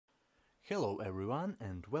Hello everyone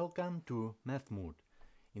and welcome to mathsmood.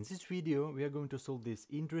 In this video we are going to solve this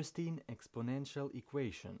interesting exponential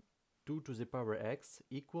equation 2 to the power x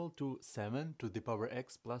equal to 7 to the power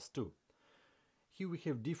x plus 2. Here we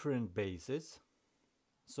have different bases,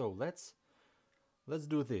 so let's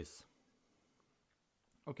do this.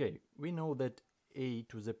 Okay, we know that a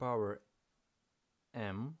to the power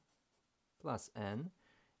m plus n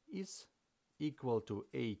is equal to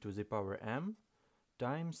a to the power m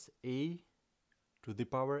times a to the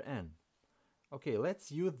power n. Okay,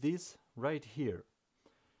 let's use this right here.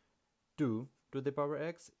 2 to the power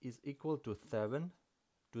x is equal to 7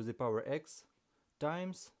 to the power x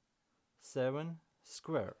times 7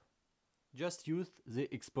 square. Just use the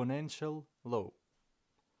exponential law,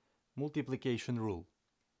 multiplication rule.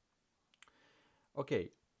 Okay,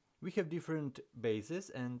 we have different bases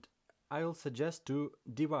and I'll suggest to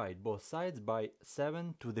divide both sides by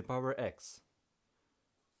 7 to the power x.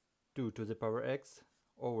 2 to the power x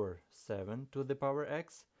over 7 to the power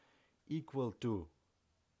x equal to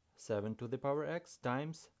 7 to the power x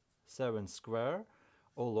times 7 square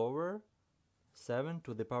all over 7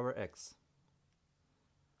 to the power x.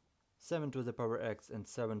 7 to the power x and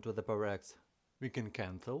 7 to the power x we can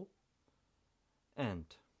cancel, and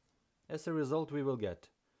as a result we will get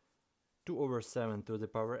 2 over 7 to the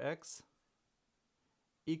power x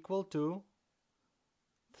equal to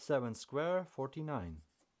 7 square 49.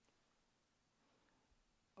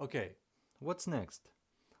 Okay, what's next?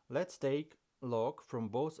 Let's take log from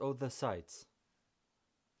both of the sides.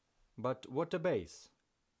 But what a base?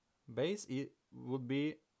 Base would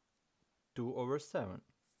be 2 over 7.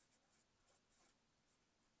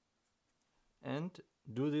 And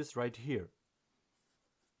do this right here.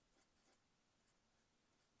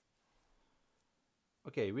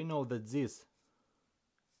 Okay, we know that this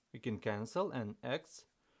we can cancel and x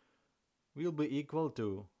will be equal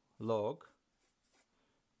to log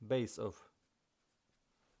base of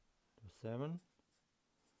 7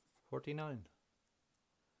 49,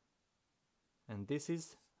 and this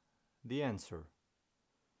is the answer.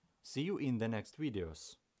 See you in the next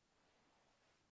videos.